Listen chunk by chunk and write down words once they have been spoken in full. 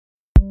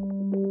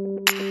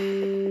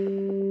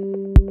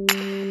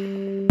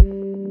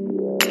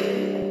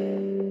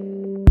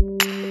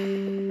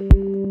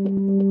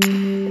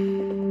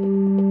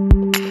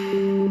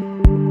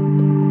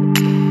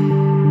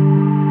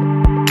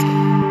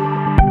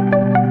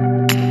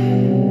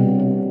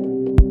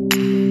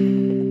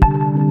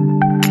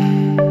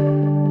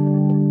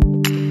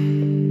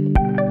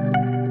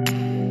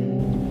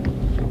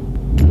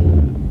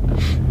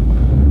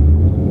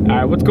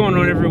What's going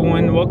on,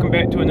 everyone? Welcome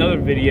back to another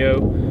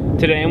video.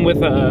 Today I'm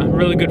with a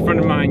really good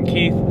friend of mine,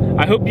 Keith.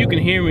 I hope you can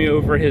hear me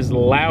over his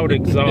loud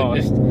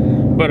exhaust.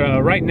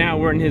 But right now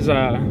we're in his,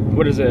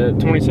 what is it,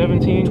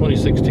 2017?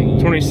 2016.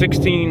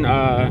 2016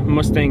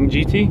 Mustang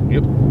GT?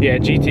 Yep. Yeah,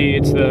 GT,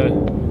 it's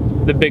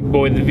the big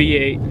boy, the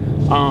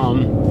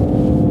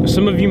V8.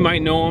 Some of you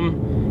might know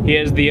him. He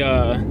has the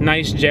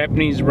nice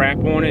Japanese wrap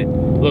on it.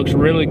 Looks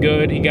really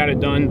good. He got it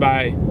done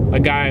by a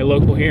guy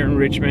local here in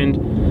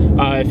Richmond.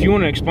 If you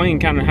want to explain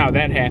kind of how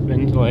that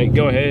happened, like,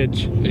 go ahead.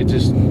 It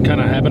just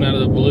kind of happened out of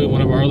the blue. One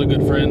of our other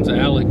good friends,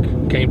 Alec,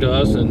 came to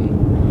us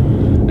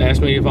and asked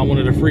me if I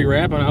wanted a free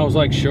wrap, and I was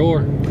like,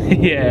 sure.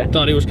 Yeah.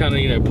 Thought he was kind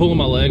of, pulling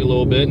my leg a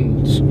little bit,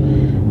 and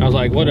I was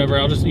like, whatever,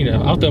 I'll just,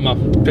 I'll throw my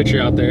picture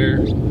out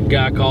there.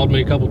 Guy called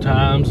me a couple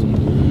times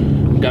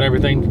and got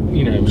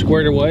everything,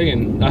 squared away,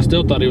 and I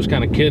still thought he was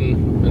kind of kidding.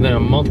 And then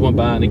a month went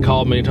by and he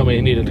called me and told me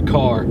he needed a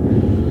car.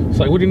 It's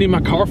like, what do you need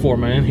my car for,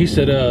 man? He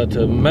said,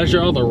 to measure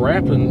all the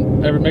wrap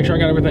and make sure I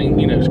got everything,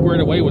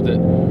 squared away with it.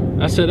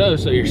 I said, oh,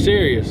 so you're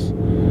serious?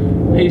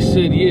 He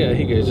said, yeah.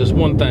 He goes, just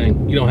one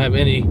thing, you don't have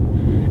any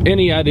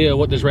idea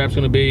what this wrap's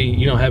gonna be.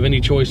 You don't have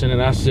any choice in it.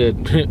 I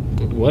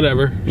said,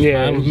 whatever.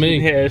 Yeah, fine with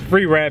me. Yeah, it's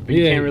free wrap.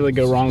 You can't really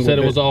go wrong with it. Said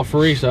it was all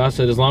free, so I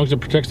said, as long as it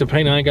protects the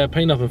paint, I ain't got to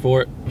pay nothing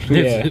for it.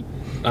 Yeah.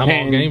 I'm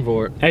all game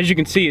for it. As you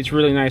can see, it's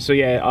really nice. So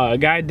yeah, a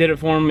guy did it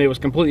for him. It was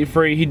completely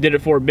free. He did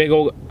it for a big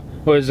old,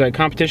 was a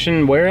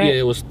competition where at? Yeah,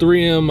 it was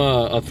 3M,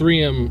 a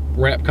 3M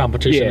wrap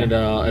competition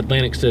at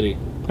Atlantic City.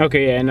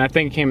 Okay, yeah, and I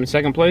think it came in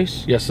second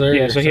place? Yes, sir.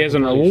 Yeah, so he has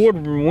an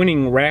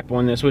award-winning wrap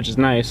on this, which is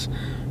nice.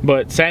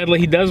 But sadly,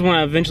 he does want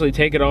to eventually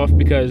take it off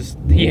because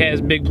he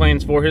has big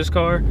plans for his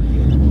car.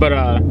 But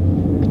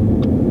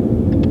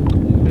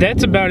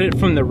that's about it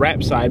from the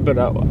wrap side. But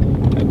a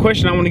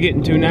question I want to get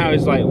into now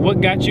is, like,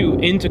 what got you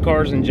into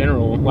cars in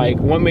general? Like,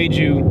 what made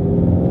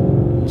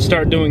you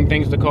start doing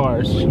things to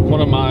cars? One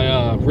of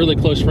my really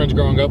close friends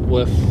growing up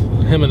with,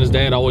 him and his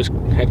dad always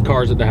had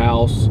cars at the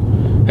house.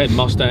 Had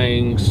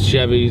Mustangs,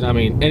 Chevys, I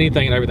mean,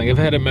 anything and everything. If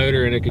it had a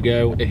motor and it could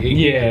go,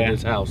 he had it at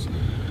his house.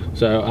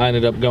 So I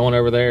ended up going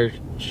over there,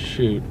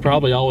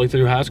 probably all the way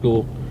through high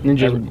school. And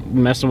just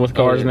messing with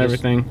cars and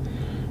everything.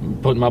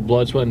 Putting my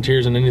blood, sweat, and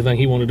tears in anything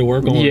he wanted to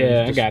work on.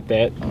 Yeah, I got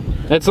that.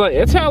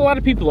 That's how a lot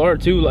of people are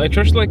too. Like,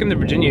 especially like in the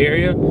Virginia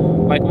area.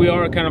 Like, we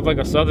are kind of like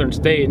a southern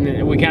state,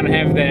 and we kind of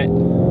have that,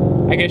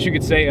 I guess you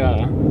could say,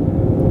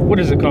 what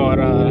is it called?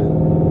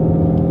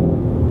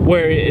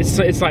 Where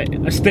it's like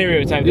a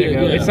stereotype. There you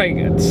go. It's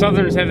like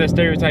Southerners have that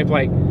stereotype,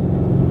 like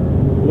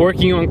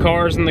working on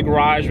cars in the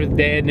garage with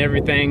dad and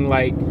everything,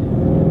 like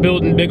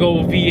building big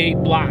old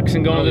V8 blocks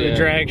and going to the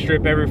drag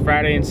strip every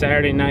Friday and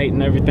Saturday night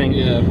and everything.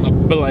 Yeah.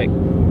 But like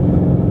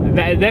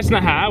that's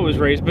not how I was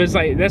raised. But it's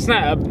like that's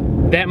not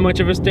that much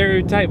of a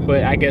stereotype,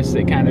 but I guess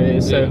it kind of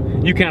is. So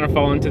you kind of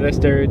fall into that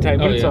stereotype.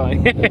 But it's all right.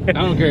 I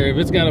don't care if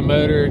it's got a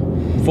motor,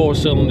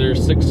 4-cylinder,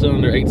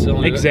 6-cylinder,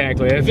 8-cylinder.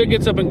 Exactly. If it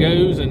gets up and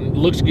goes and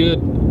looks good,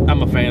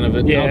 I'm a fan of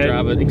it. Yeah, I'll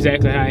drive it.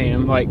 Exactly how I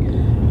am. Like,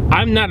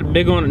 I'm not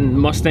big on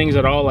Mustangs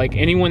at all. Like,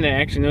 anyone that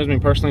actually knows me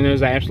personally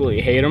knows I absolutely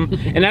hate them.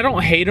 And I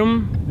don't hate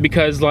them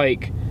because,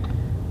 like,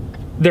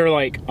 they're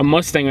like a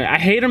Mustang. I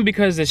hate them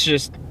because it's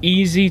just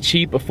easy,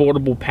 cheap,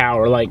 affordable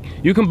power. Like,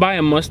 you can buy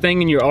a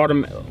Mustang in your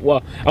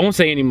well, I won't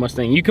say any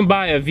Mustang. You can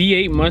buy a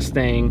V8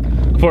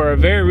 Mustang for a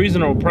very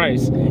reasonable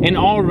price and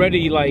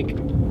already, like,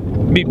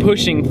 be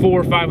pushing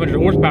 400 or 500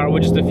 horsepower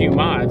with just a few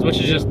mods, which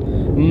is just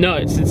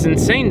nuts. It's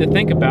insane to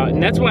think about,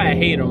 and that's why I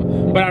hate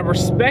them. But I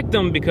respect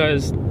them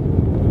because,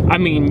 I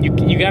mean,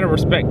 you gotta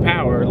respect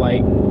power.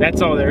 Like,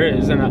 that's all there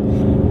is.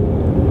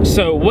 And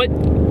so what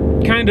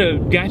kind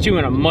of got you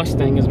in a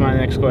Mustang is my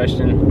next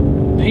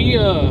question.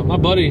 My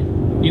buddy,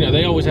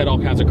 they always had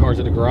all kinds of cars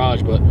at the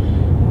garage, but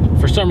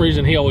for some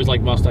reason he always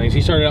liked Mustangs.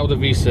 He started out with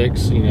a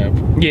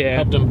V6,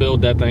 helped him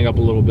build that thing up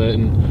a little bit,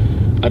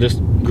 and I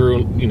just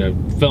grew,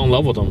 fell in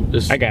love with them.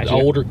 I got you. The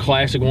older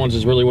classic ones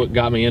is really what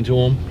got me into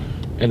them.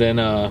 And then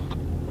I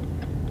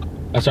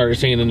started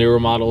seeing the newer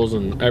models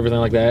and everything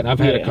like that. I've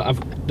had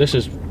this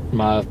is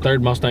my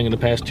third Mustang in the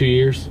past 2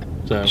 years.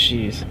 So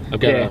jeez. I've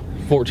got a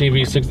 14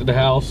 V6 at the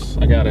house.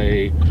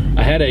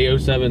 I had a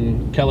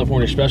 07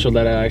 California Special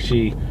that I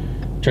actually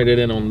traded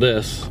in on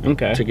this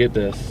to get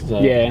this. So.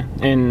 Yeah,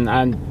 and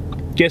I'm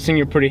guessing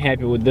you're pretty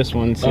happy with this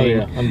one. So. Oh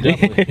yeah, I'm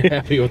definitely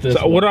happy with this.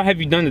 So what have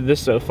you done to this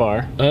so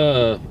far?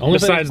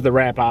 Besides the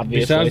wrap,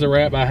 obviously. Besides the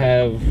wrap, I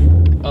have,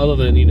 other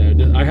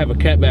than, I have a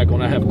catback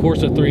one. I have, of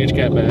course, a 3-inch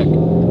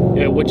catback.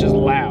 Yeah, which is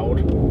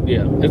loud.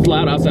 Yeah, it's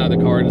loud outside the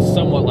car. It's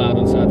somewhat loud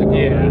inside the car.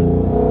 Yeah.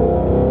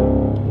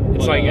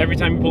 It's like every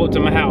time you pull it to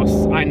my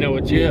house, I know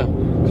it's you. Yeah.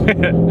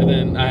 And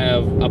then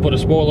I put a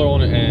spoiler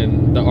on it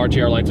and the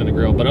RTR lights in the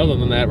grill. But other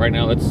than that, right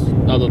now,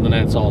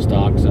 it's all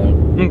stock. So.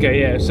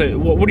 Okay, yeah. So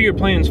what are your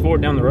plans for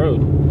down the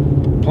road?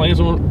 Plans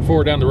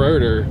for down the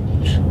road are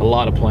a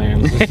lot of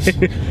plans.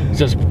 It's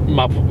just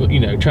my,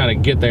 trying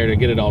to get there to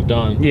get it all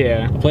done.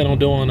 Yeah. I plan on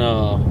doing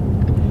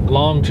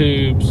long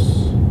tubes,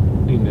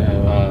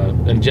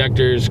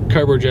 injectors,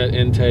 turbojet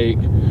intake,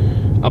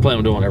 I plan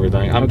on doing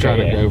everything. I'm trying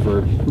to go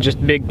for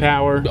just big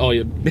power. Oh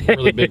yeah,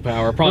 really big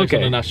power. Probably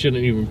something I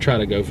shouldn't even try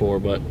to go for,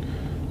 but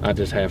I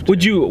just have to.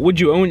 Would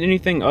you own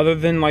anything other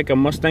than like a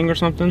Mustang or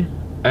something?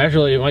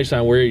 Actually, it might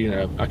sound weird, you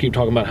know. I keep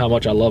talking about how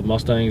much I love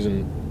Mustangs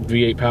and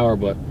V8 power,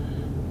 but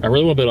I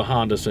really want to build a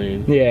Honda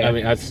soon. Yeah. I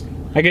mean,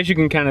 I guess you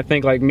can kind of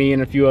think like me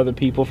and a few other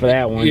people for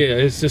that one. Yeah,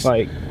 it's just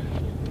like,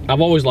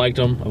 I've always liked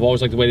them. I've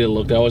always liked the way they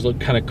look. They always look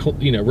kind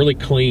of, you know, really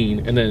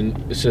clean. And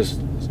then it's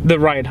just the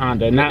right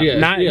Honda, not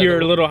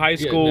your little high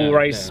school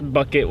rice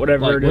bucket,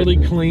 whatever. Like,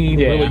 really clean,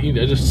 really, you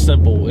know, just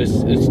simple. It's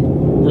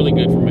really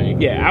good for me.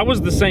 Yeah, I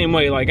was the same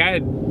way. Like, I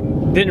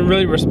didn't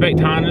really respect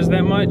Hondas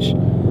that much.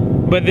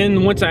 But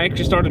then once I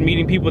actually started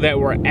meeting people that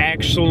were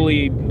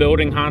actually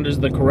building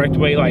Hondas the correct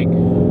way, like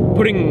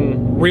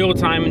putting real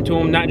time into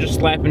them, not just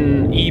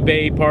slapping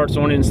eBay parts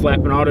on it and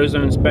slapping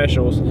AutoZone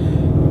specials,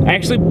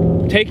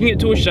 actually taking it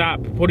to a shop,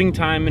 putting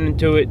time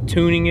into it,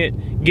 tuning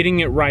it,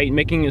 getting it right,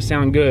 making it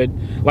sound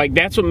good. Like,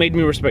 that's what made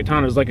me respect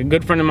Hondas. Like, a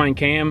good friend of mine,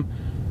 Cam,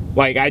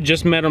 like, I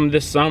just met him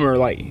this summer.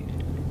 Like,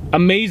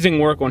 amazing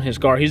work on his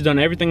car. He's done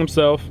everything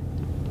himself.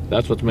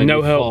 That's what's made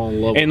me fall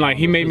in love. And like,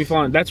 he made me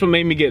fall in. That's what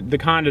made me get the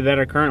Honda that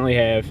I currently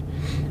have.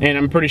 And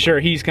I'm pretty sure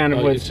he's kind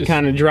of what's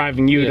kind of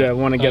driving you to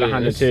want to get a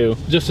Honda too.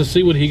 Just to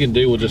see what he can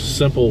do with just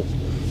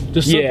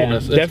simpleness. Yeah,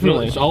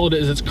 definitely. It's all it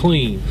is. It's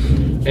clean,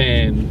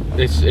 and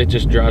it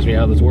just drives me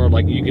out of this world.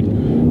 Like, you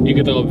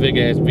could throw a big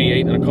ass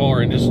V8 in a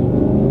car and just,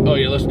 oh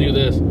yeah, let's do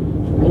this.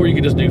 Or you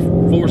could just do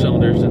 4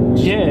 cylinders and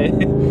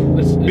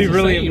just, be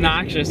really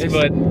obnoxious,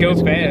 but go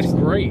fast. It's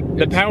great.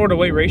 The power to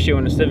weight ratio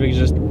in the Civic is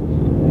just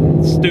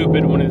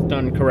stupid when it's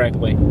done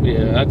correctly.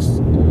 Yeah,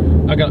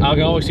 I can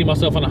always see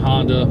myself in a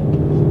Honda.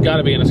 Got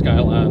to be in a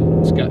Skyline.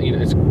 You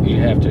know, you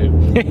have to.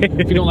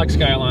 If you don't like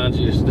Skylines,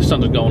 there's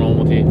something going on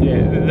with you.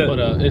 Yeah,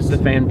 but it's the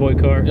fanboy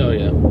car. Oh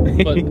yeah,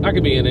 but I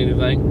could be in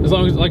anything as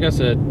long as, like I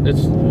said,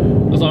 as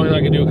long as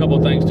I can do a couple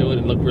of things to it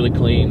and look really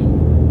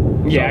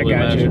clean. Yeah, I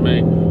got you.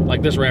 Me.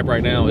 Like this wrap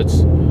right now,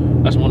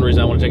 that's one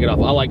reason I want to take it off.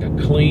 I like a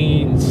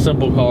clean,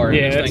 simple car.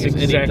 Yeah, this thing that's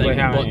is exactly anything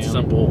how but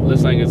simple.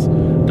 This thing is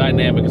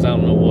dynamic as I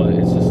don't know what.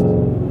 It's just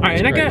all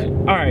right.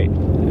 And all right.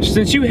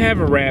 Since you have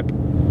a wrap,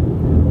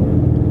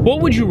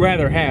 what would you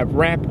rather have,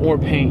 wrap or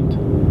paint?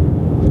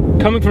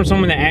 Coming from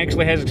someone that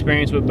actually has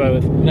experience with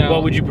both,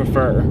 what would you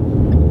prefer?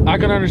 I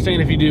can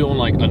understand if you do on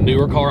like a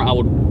newer car. I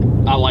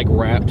like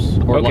wraps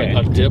or like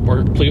a dip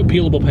or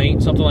peelable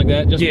paint, something like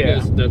that. Just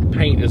because the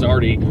paint is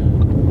already,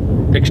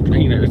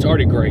 it's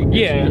already great.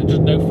 It's,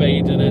 just no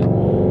fades in it,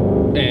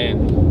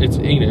 and it's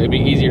it'd be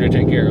easier to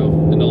take care of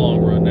in the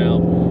long run.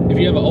 Now, if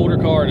you have an older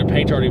car and the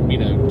paint's already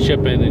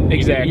chipping and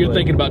you're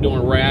thinking about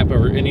doing wrap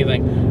or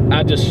anything,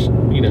 I just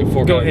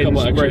fork out a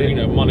couple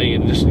extra money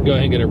and just go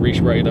ahead and get a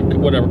respray of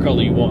whatever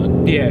color you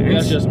want. Yeah,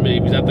 that's just me,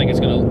 because I think it's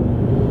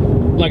gonna.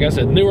 Like I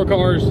said, newer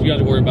cars, you got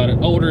to worry about it.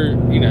 Older,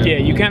 Yeah,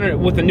 you kind of,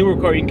 with the newer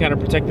car, you can kind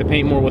of protect the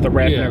paint more with a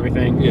wrap and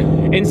everything. Yeah.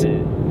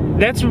 And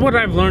that's what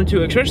I've learned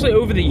too, especially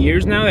over the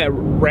years now, that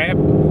wrap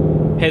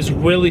has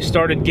really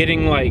started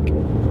getting like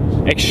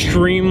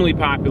extremely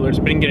popular. It's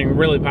been getting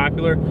really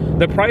popular.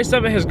 The price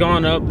of it has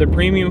gone up. The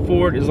premium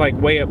for it is like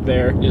way up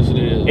there. Yes, it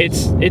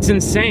is. It's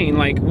insane.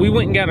 Like, we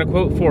went and got a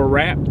quote for a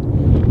wrap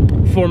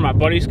for my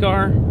buddy's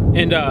car,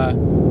 and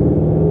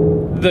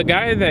the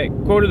guy that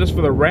quoted us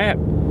for the wrap,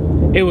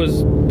 it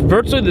was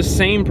virtually the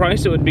same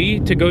price it would be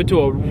to go to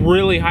a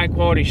really high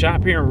quality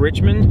shop here in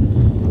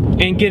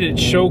Richmond and get it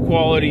show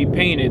quality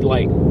painted.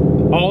 Like,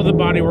 all the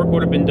body work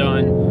would have been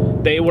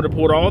done. They would have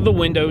pulled all the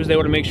windows. They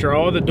would have made sure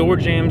all the door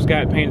jambs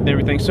got painted and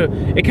everything. So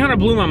it kind of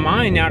blew my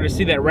mind now to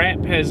see that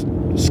wrap has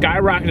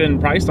skyrocketed in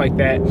price like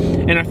that.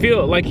 And I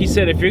feel like he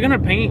said, if you're gonna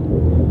paint,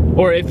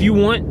 or if you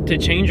want to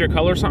change your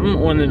color or something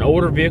on an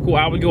older vehicle,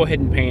 I would go ahead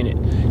and paint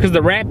it, because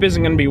the wrap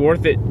isn't gonna be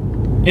worth it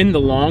in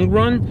the long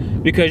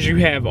run, because you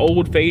have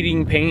old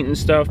fading paint and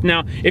stuff.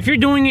 Now, if you're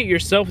doing it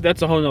yourself,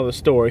 that's a whole nother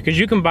story, because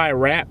you can buy a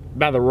wrap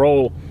by the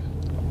roll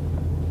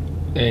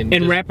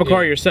and wrap a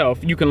car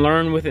yourself. You can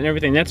learn with it and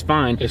everything. That's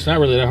fine. It's not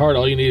really that hard.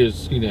 All you need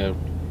is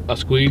a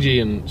squeegee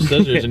and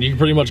scissors, and you can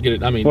pretty much get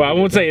it. I mean, well, I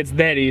won't say it's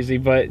that easy,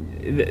 but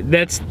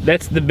that's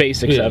the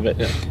basics of it.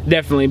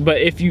 Definitely.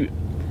 But if you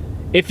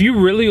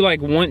really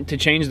like want to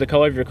change the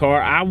color of your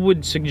car, I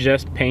would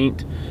suggest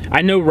paint.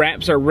 I know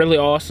wraps are really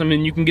awesome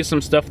and you can get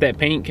some stuff that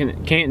paint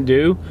can't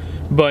do,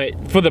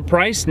 but for the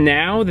price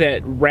now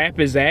that wrap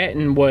is at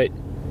and what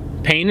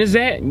paint is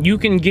at, you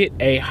can get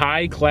a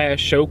high class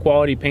show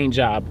quality paint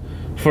job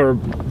for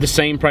the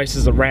same price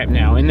as a wrap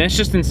now, and that's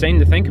just insane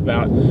to think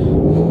about.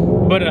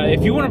 But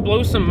if you want to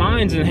blow some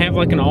minds and have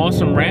like an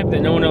awesome wrap that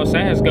no one else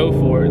has, go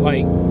for it.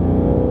 Like,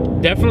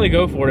 definitely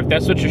go for it if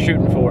that's what you're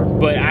shooting for.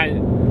 But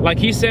like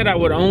he said, I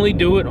would only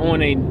do it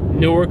on a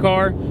newer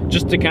car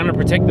just to kind of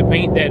protect the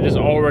paint that is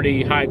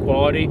already high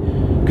quality,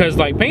 because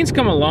like paint's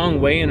come a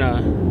long way in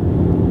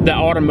the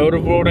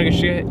automotive world, I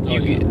guess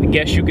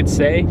you could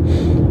say,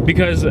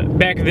 because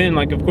back then,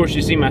 like, of course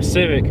you see my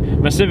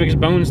Civic's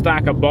bone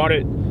stock. I bought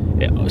it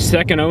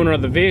second owner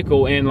of the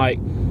vehicle, and like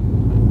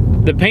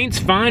The paint's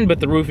fine, but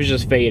the roof is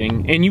just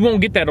fading. And you won't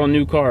get that on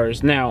new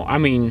cars. Now, I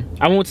mean,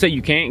 I won't say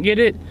you can't get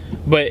it,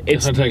 but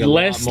it's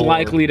less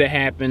likely to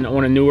happen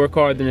on a newer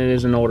car than it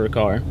is an older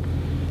car.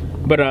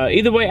 But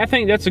either way, I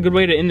think that's a good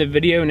way to end the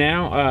video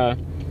now.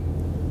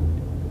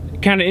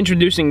 Kind of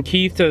introducing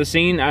Keith to the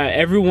scene.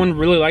 Everyone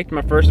really liked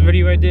my first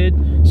video I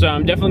did, so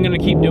I'm definitely going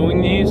to keep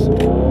doing these.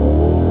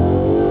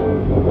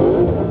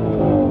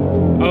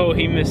 Oh,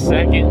 he missed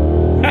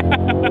second.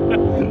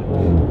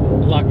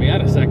 Locked me out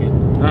a second.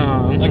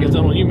 Like it's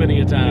done on you many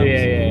a times.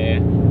 Yeah.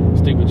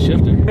 Stupid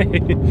shifter.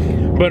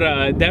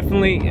 But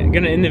definitely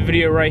gonna end the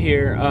video right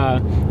here.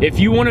 If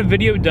you want a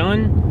video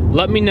done,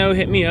 let me know,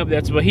 hit me up.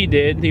 That's what he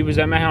did. He was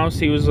at my house.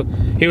 He was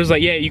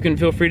like, yeah, you can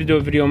feel free to do a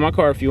video on my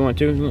car if you want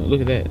to.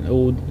 Look at that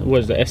old,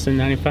 what is the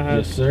SN95?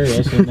 Yes sir,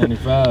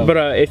 SN95.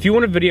 But if you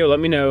want a video, let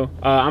me know.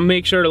 I'll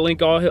make sure to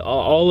link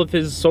all of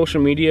his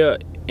social media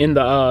in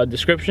the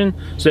description.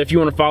 So if you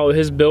want to follow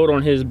his build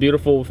on his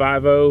beautiful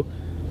 5.0,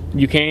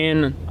 you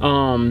can.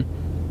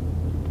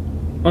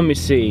 Let me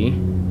see.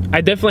 I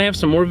definitely have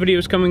some more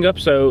videos coming up,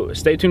 so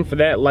stay tuned for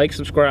that. Like,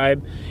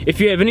 subscribe. If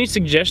you have any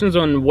suggestions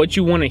on what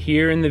you want to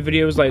hear in the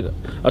videos, like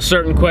a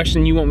certain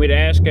question you want me to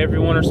ask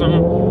everyone or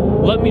something,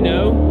 let me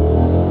know.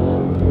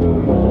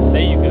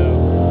 There you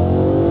go.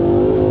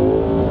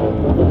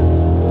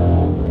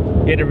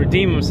 He had to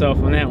redeem himself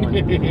on that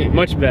one.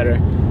 Much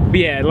better. But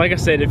yeah, like I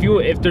said,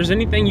 if there's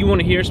anything you want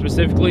to hear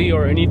specifically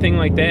or anything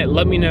like that,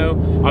 let me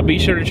know. I'll be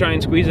sure to try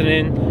and squeeze it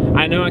in.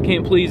 I know I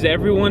can't please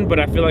everyone, but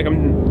I feel like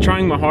I'm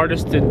trying my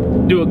hardest to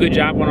do a good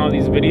job on all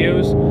these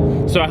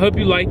videos. So I hope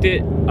you liked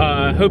it.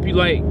 Hope you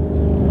like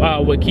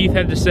what Keith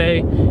had to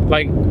say.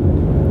 Like,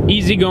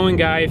 easygoing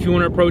guy. If you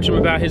want to approach him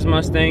about his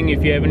Mustang,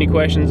 if you have any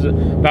questions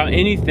about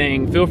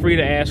anything, feel free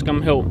to ask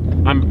him.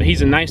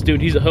 He's a nice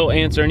dude. He'll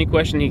answer any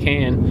question he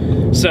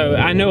can. So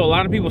I know a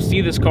lot of people see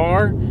this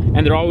car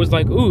and they're always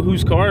like, ooh,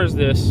 whose car is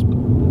this?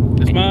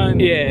 It's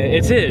mine. Yeah,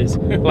 it's his.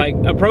 Like,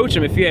 approach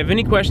him. If you have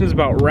any questions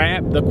about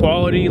wrap, the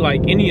quality,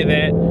 like any of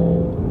that,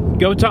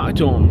 go talk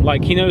to him.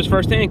 Like, he knows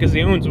firsthand because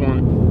he owns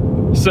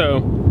one.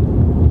 So,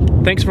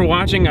 thanks for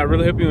watching. I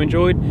really hope you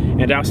enjoyed,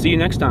 and I'll see you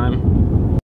next time.